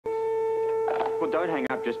Well, don't hang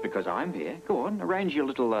up just because I'm here. Go on, arrange your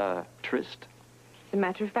little, tryst. As a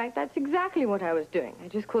matter of fact, that's exactly what I was doing. I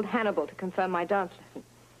just called Hannibal to confirm my dance lesson.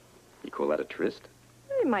 You call that a tryst?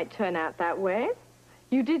 It might turn out that way.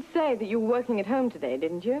 You did say that you were working at home today,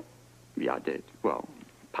 didn't you? Yeah, I did. Well,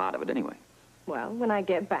 part of it anyway. Well, when I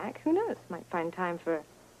get back, who knows? Might find time for a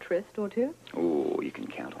tryst or two. Oh, you can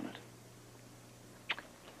count on it.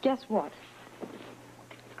 Guess what?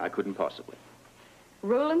 I couldn't possibly.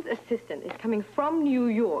 Roland's assistant is coming from New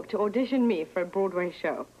York to audition me for a Broadway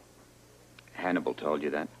show. Hannibal told you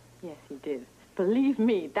that? Yes, he did. Believe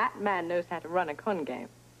me, that man knows how to run a con game.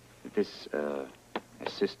 This,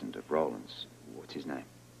 assistant of Roland's, what's his name?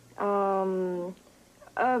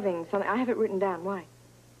 Irving, something. I have it written down. Why?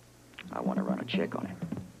 I want to run a check on him.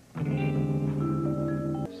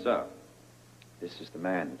 So, this is the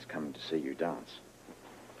man that's coming to see you dance.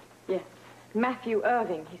 Yes. Matthew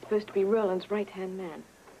Irving. He's supposed to be Roland's right-hand man.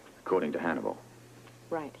 According to Hannibal.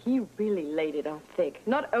 Right. He really laid it on thick.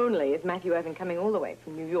 Not only is Matthew Irving coming all the way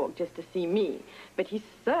from New York just to see me, but he's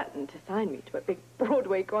certain to sign me to a big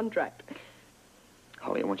Broadway contract.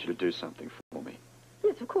 Holly, I want you to do something for me.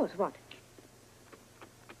 Yes, of course. What?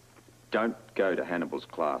 Don't go to Hannibal's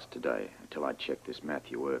class today until I check this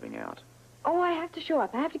Matthew Irving out. Oh, I have to show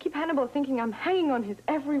up. I have to keep Hannibal thinking I'm hanging on his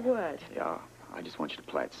every word. Yeah, I just want you to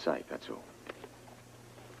play it safe, that's all.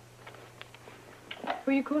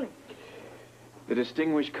 Who are you calling? The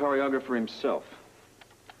distinguished choreographer himself.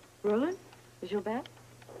 Roland? Is Gilbert?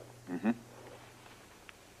 Mm-hmm.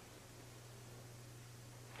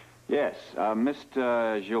 Yes,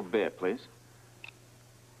 Mr. Gilbert, please.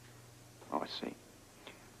 Oh, I see.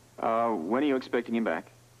 When are you expecting him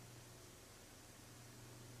back?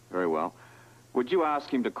 Very well. Would you ask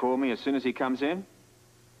him to call me as soon as he comes in?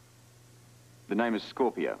 The name is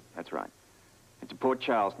Scorpio, that's right. It's a Port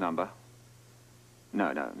Charles number.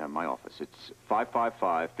 No, my office. It's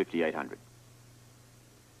 555-5800.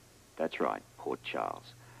 That's right, Port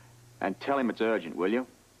Charles. And tell him it's urgent, will you?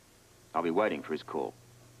 I'll be waiting for his call.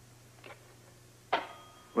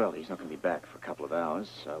 Well, he's not going to be back for a couple of hours,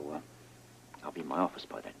 so I'll be in my office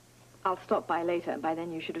by then. I'll stop by later. By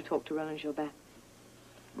then, you should have talked to Roland Gilbert.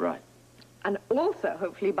 Right. And also,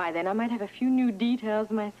 hopefully by then, I might have a few new details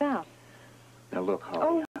myself. Now, look,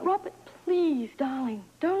 Holly... Oh, Robert, please, darling,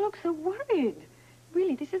 don't look so worried.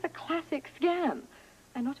 Really, this is a classic scam.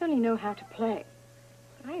 I not only know how to play,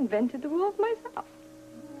 but I invented the rules myself.